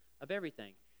charge of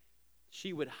everything.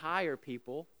 She would hire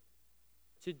people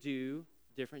to do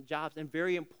different jobs, and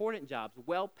very important jobs,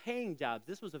 well-paying jobs.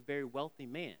 This was a very wealthy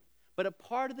man. But a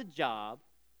part of the job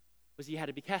was you had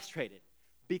to be castrated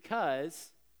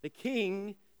because the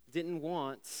king didn't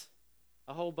want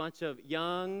a whole bunch of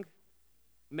young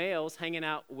males hanging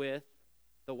out with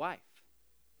the wife.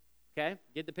 Okay?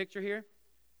 Get the picture here?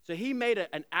 So he made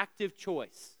an active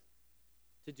choice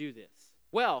to do this.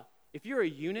 Well, if you're a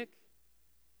eunuch,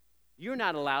 you're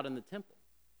not allowed in the temple.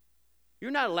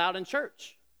 You're not allowed in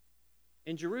church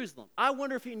in Jerusalem. I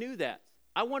wonder if he knew that.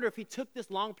 I wonder if he took this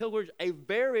long pilgrimage, a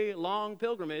very long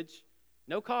pilgrimage,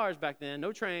 no cars back then,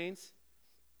 no trains,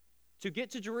 to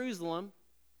get to Jerusalem,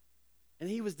 and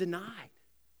he was denied.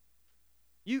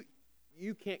 You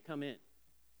can't come in.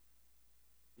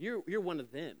 You're one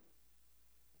of them.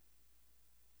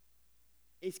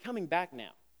 He's coming back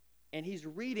now, and he's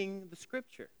reading the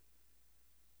scripture.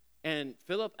 And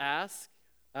Philip asks,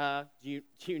 do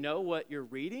you know what you're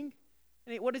reading?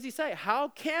 And what does he say? How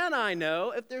can I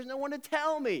know if there's no one to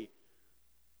tell me?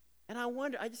 And I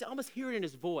wonder, I just almost hear it in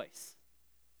his voice.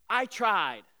 I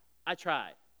tried.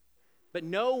 But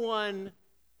no one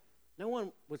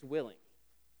was willing.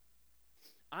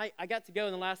 I got to go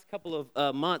in the last couple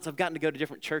of months. I've gotten to go to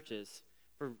different churches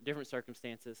for different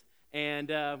circumstances and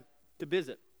to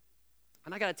visit.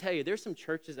 And I got to tell you, there's some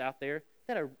churches out there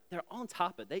they're on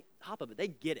top of it. They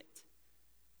get it.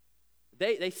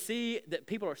 They see that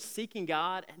people are seeking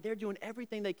God, and they're doing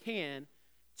everything they can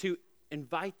to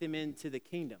invite them into the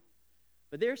kingdom.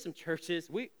 But there are some churches,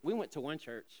 we went to one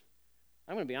church.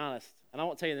 I'm going to be honest, and I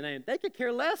won't tell you the name. They could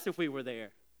care less if we were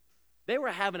there. They were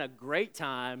having a great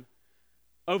time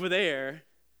over there,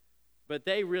 but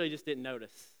they really just didn't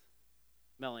notice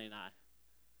Melanie and I.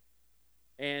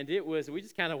 And we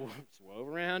just kind of wove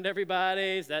around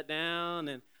everybody, sat down,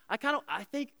 and I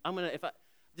think I'm going to,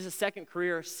 just a second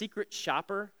career, secret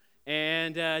shopper,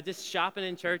 and just shopping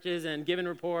in churches and giving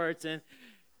reports, and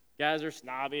guys are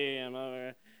snobby and blah, blah,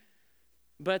 blah.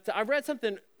 But I read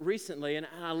something recently, and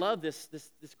I love this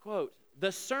quote.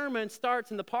 The sermon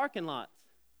starts in the parking lot.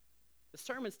 The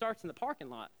sermon starts in the parking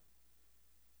lot.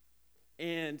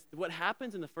 And what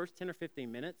happens in the first 10 or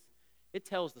 15 minutes, it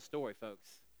tells the story, folks.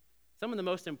 Some of the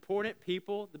most important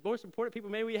people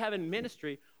maybe we have in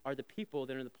ministry are the people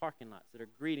that are in the parking lots, that are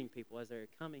greeting people as they're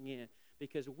coming in,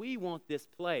 because we want this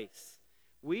place.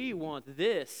 We want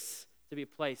this to be a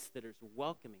place that is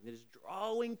welcoming, that is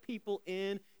drawing people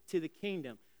into the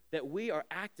kingdom, that we are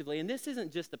actively, and this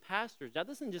isn't just the pastor's job,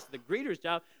 this isn't just the greeter's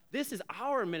job, this is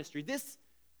our ministry.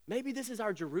 Maybe this is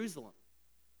our Jerusalem.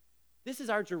 This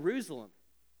is our Jerusalem.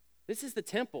 This is the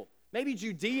temple. Maybe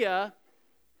Judea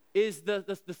is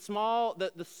the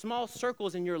small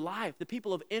circles in your life, the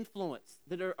people of influence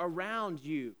that are around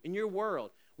you in your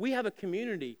world. We have a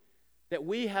community that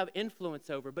we have influence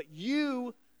over, but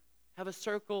you have a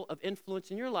circle of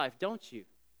influence in your life, don't you?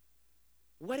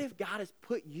 What if God has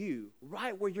put you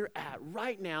right where you're at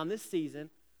right now in this season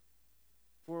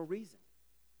for a reason?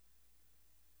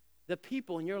 The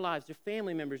people in your lives, your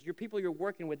family members, your people you're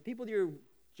working with, people you're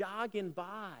jogging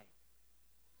by,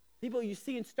 people you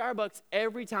see in Starbucks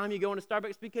every time you go into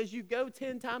Starbucks because you go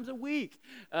 10 times a week.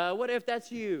 What if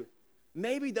that's you?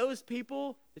 Maybe those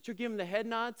people that you're giving the head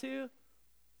nod to,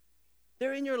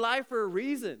 they're in your life for a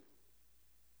reason.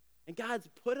 And God's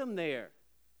put them there.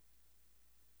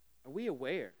 Are we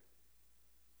aware?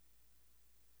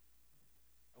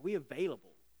 Are we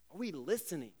available? Are we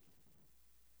listening?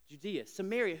 Judea,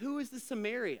 Samaria. Who is the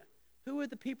Samaria? Who are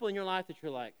the people in your life that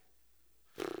you're like,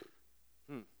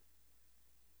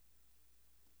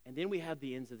 And then we have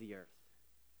the ends of the earth.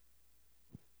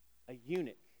 A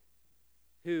eunuch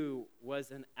who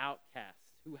was an outcast,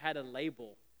 who had a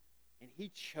label, and he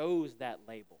chose that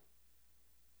label.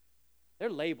 They're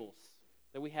labels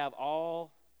that we have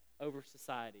all over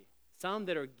society. Some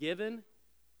that are given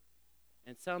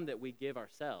and some that we give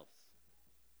ourselves.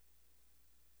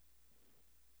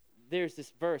 There's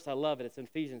this verse, I love it. It's in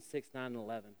Ephesians 6, 9, and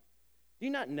 11. Do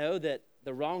you not know that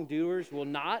the wrongdoers will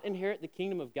not inherit the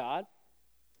kingdom of God?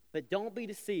 But don't be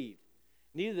deceived.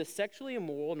 Neither the sexually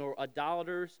immoral, nor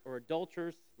idolaters or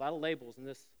adulterers, a lot of labels in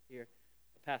this here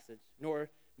passage, nor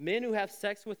men who have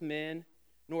sex with men,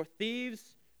 nor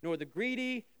thieves, nor the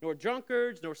greedy, nor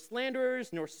drunkards, nor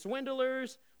slanderers, nor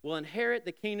swindlers will inherit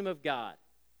the kingdom of God.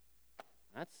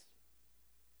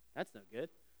 That's no good.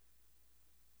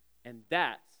 And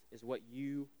that is what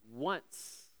you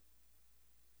once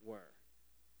were.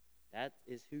 That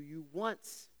is who you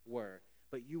once were.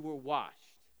 But you were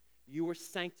washed. You were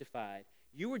sanctified.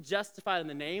 You were justified in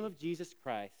the name of Jesus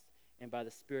Christ and by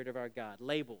the Spirit of our God.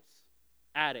 Labels: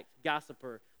 addict,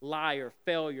 gossiper, liar,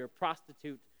 failure,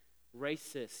 prostitute,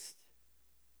 racist,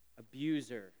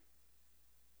 abuser.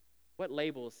 What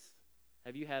labels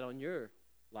have you had on your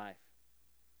life?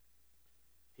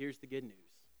 Here's the good news.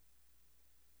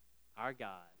 Our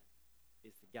God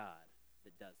is the God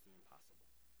that does the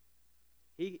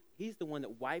impossible. He's the one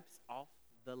that wipes off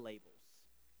the labels.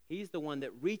 He's the one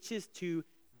that reaches to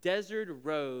desert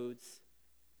roads,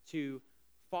 to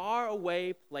far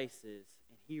away places,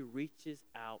 and he reaches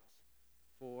out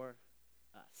for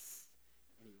us.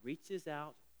 And he reaches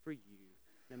out for you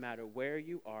no matter where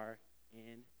you are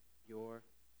in your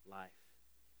life.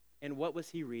 And what was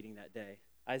he reading that day?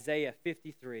 Isaiah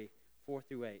 53, 4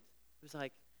 through 8. It was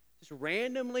like just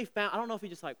randomly found. I don't know if he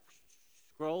just like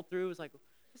scrolled through. It was like,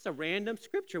 it's a random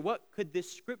scripture. What could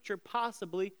this scripture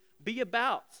possibly be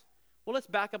about? Well, let's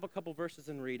back up a couple verses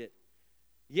and read it.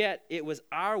 Yet it was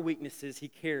our weaknesses he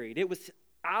carried. It was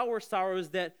our sorrows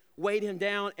that weighed him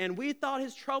down, and we thought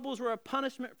his troubles were a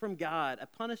punishment from God, a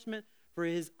punishment for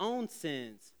his own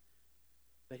sins.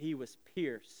 But he was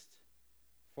pierced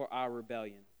for our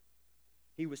rebellion.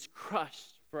 He was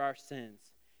crushed for our sins.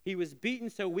 He was beaten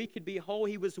so we could be whole.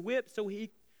 He was whipped so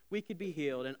we could be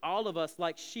healed. And all of us,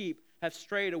 like sheep, have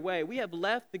strayed away. We have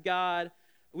left God's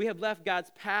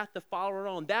path to follow our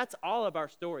own. That's all of our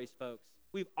stories, folks.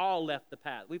 We've all left the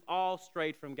path. We've all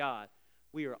strayed from God.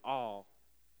 We are all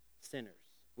sinners.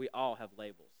 We all have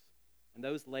labels. And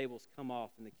those labels come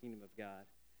off in the kingdom of God.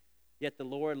 Yet the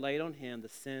Lord laid on him the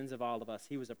sins of all of us.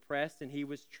 He was oppressed and he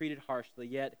was treated harshly,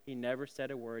 yet he never said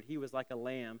a word. He was like a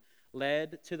lamb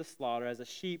led to the slaughter, as a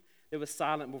sheep that was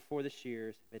silent before the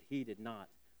shears, but he did not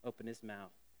open his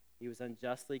mouth. He was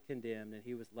unjustly condemned and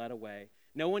he was led away.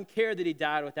 No one cared that he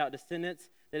died without descendants,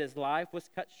 that his life was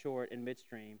cut short in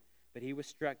midstream, but he was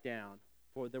struck down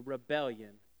for the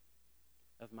rebellion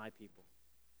of my people.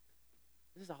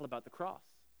 This is all about the cross.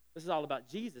 This is all about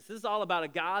Jesus. This is all about a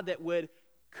God that would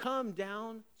come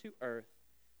down to earth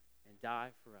and die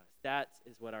for us. That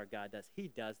is what our God does. He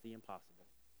does the impossible.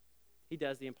 He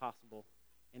does the impossible,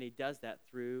 and he does that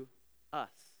through us.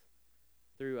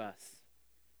 Through us.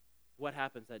 What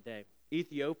happens that day?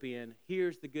 Ethiopian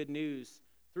hears the good news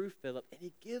through Philip, and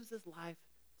he gives his life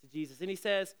to Jesus. And he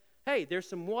says, hey, there's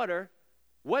some water.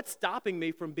 What's stopping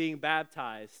me from being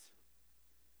baptized?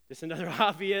 Just another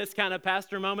obvious kind of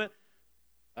pastor moment.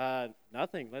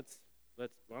 Nothing. Why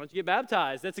don't you get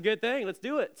baptized? That's a good thing. Let's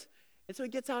do it. And so he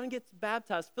gets out and gets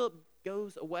baptized. Philip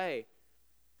goes away.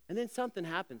 And then something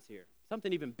happens here.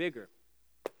 Something even bigger.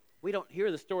 We don't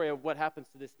hear the story of what happens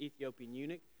to this Ethiopian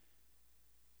eunuch.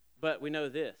 But we know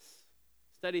this.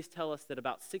 Studies tell us that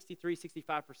about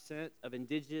 63-65% of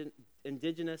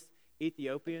indigenous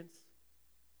Ethiopians,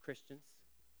 Christians,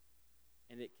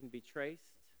 and it can be traced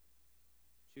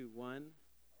to one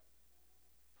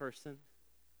person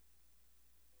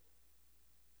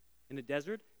in the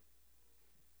desert,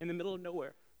 in the middle of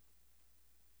nowhere.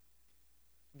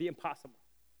 The impossible.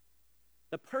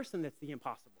 The person that's the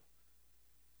impossible.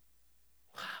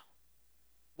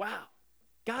 Wow.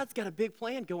 God's got a big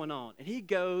plan going on. And he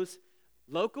goes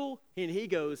local and he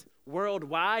goes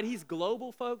worldwide. He's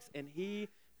global, folks, and he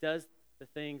does the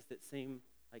things that seem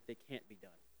like they can't be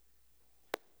done.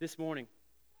 This morning,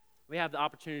 we have the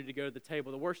opportunity to go to the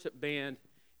table. The worship band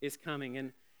is coming,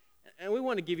 and we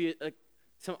want to give you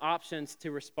some options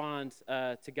to respond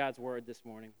to God's word this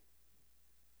morning.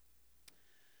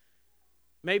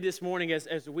 Maybe this morning,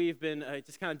 as we've been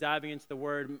just kind of diving into the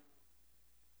word,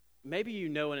 maybe you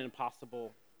know an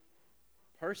impossible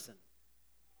person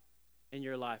in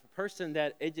your life, a person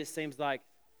that it just seems like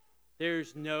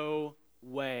there's no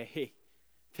way.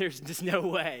 There's just no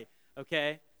way,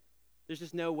 okay? There's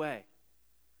just no way.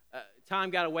 Time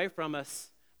got away from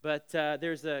us, but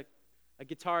there's a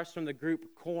guitarist from the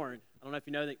group Korn. I don't know if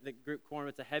you know the group Korn.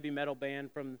 It's a heavy metal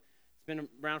band it's been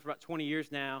around for about 20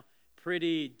 years now.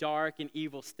 Pretty dark and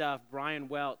evil stuff. Brian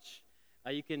Welch.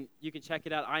 You can check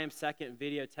it out. I Am Second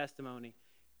video testimony.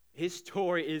 His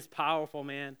story is powerful,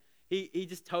 man. He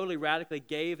just totally radically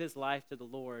gave his life to the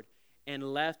Lord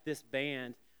and left this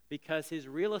band because his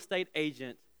real estate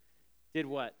agent did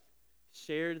what?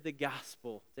 shared the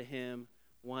gospel to him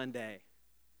one day.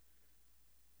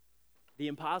 The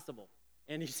impossible.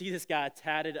 And you see this guy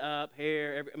tatted up,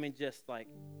 hair, just like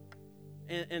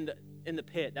in the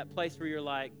pit, that place where you're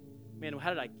like, man, how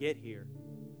did I get here?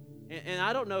 And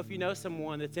I don't know if you know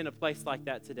someone that's in a place like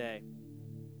that today.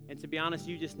 And to be honest,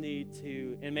 you just need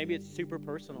to, and maybe it's super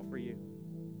personal for you.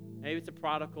 Maybe it's a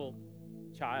prodigal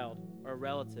child or a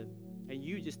relative, and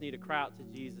you just need to cry out to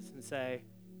Jesus and say,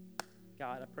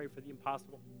 God, I pray for the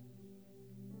impossible.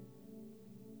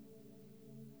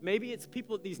 Maybe it's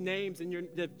people with these names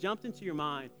that have jumped into your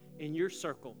mind in your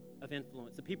circle of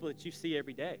influence, the people that you see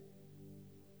every day.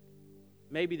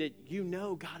 Maybe that you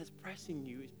know God is pressing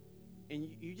you, and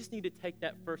you just need to take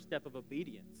that first step of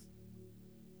obedience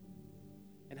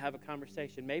and have a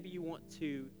conversation. Maybe you want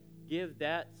to give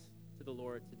that to the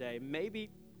Lord today. Maybe,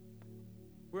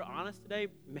 we're honest today,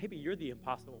 maybe you're the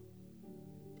impossible.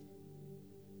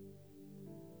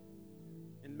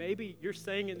 And maybe you're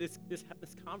saying in this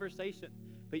conversation,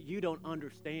 but you don't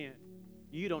understand.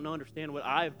 You don't understand what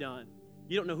I've done.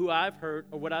 You don't know who I've hurt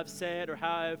or what I've said or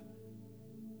how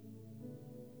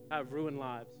I've ruined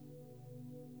lives.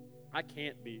 I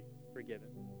can't be forgiven.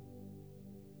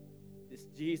 This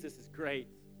Jesus is great,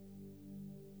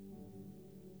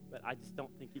 but I just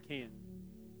don't think he can.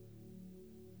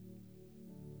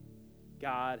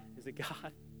 God is a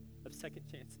God of second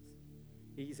chances.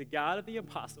 He's a God of the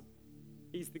impossible.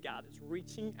 He's the God that's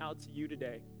reaching out to you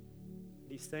today. And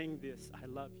he's saying this, I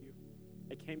love you.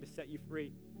 I came to set you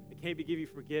free. I came to give you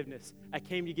forgiveness. I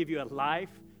came to give you a life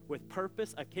with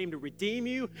purpose. I came to redeem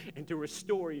you and to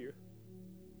restore you.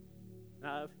 And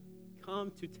I've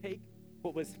come to take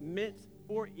what was meant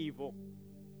for evil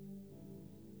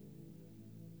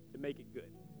to make it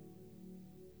good.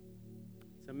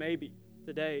 So maybe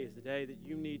today is the day that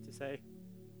you need to say,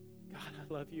 God,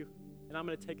 I love you. And I'm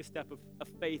going to take a step of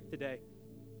faith today.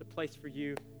 It's a place for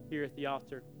you here at the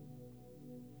altar.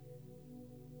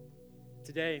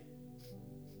 Today,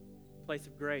 place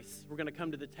of grace. We're going to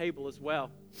come to the table as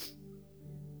well.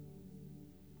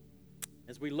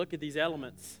 As we look at these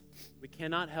elements, we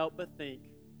cannot help but think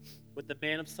what the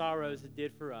man of sorrows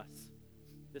did for us.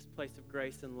 This place of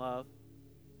grace and love.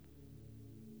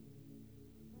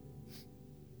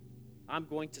 I'm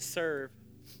going to serve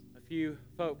a few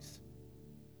folks,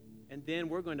 and then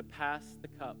we're going to pass the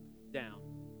cup down.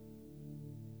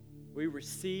 We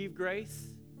receive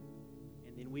grace,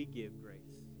 and then we give grace.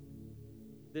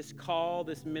 This call,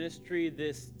 this ministry,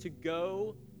 this to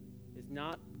go is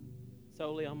not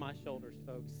solely on my shoulders,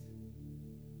 folks.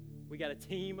 We got a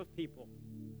team of people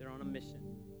that are on a mission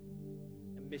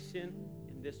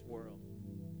in this world.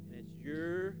 And it's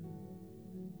your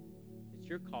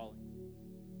calling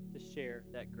to share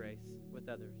that grace with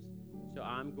others. So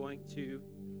I'm going to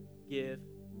give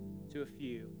to a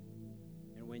few.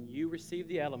 And when you receive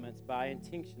the elements by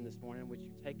intinction this morning, which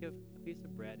you take a piece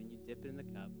of bread and you dip it in the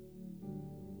cup,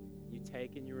 you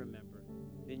take and you remember,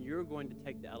 then you're going to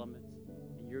take the elements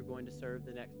and you're going to serve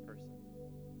the next person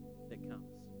that comes.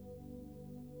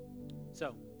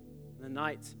 So, the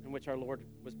night in which our Lord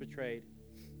was betrayed,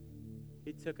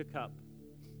 he took a cup,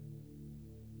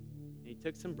 and he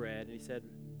took some bread, and he said,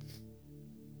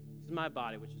 this is my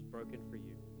body, which is broken for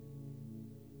you.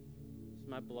 This is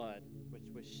my blood, which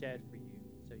was shed for you,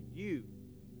 so you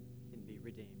can be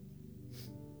redeemed.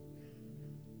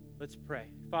 Let's pray.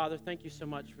 Father, thank you so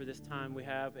much for this time we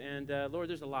have. And Lord,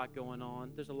 there's a lot going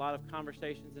on. There's a lot of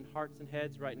conversations in hearts and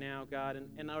heads right now, God.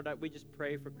 And Lord, we just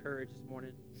pray for courage this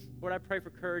morning. Lord, I pray for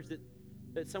courage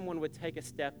that someone would take a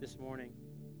step this morning.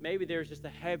 Maybe there's just a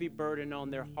heavy burden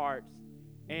on their hearts.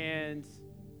 And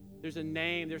there's a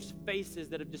name, there's faces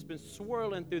that have just been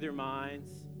swirling through their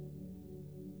minds.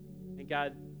 And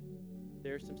God,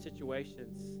 there's some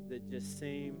situations that just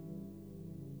seem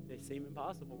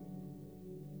impossible.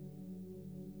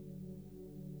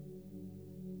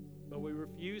 But we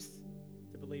refuse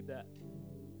to believe that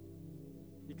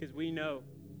because we know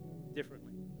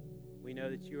differently. We know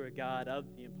that you are a God of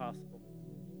the impossible.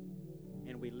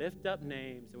 And we lift up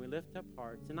names and we lift up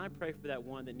hearts. And I pray for that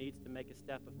one that needs to make a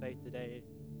step of faith today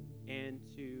and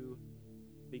to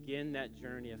begin that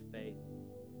journey of faith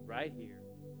right here,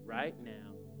 right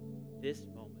now, this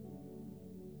moment.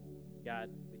 God,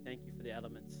 we thank you for the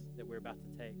elements that we're about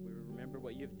to take. We remember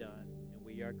what you've done, and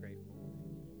we are grateful.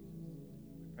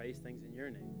 Praise things in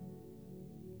your name.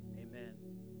 Amen.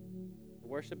 The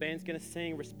worship band's going to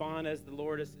sing, respond as the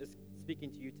Lord is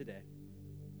speaking to you today.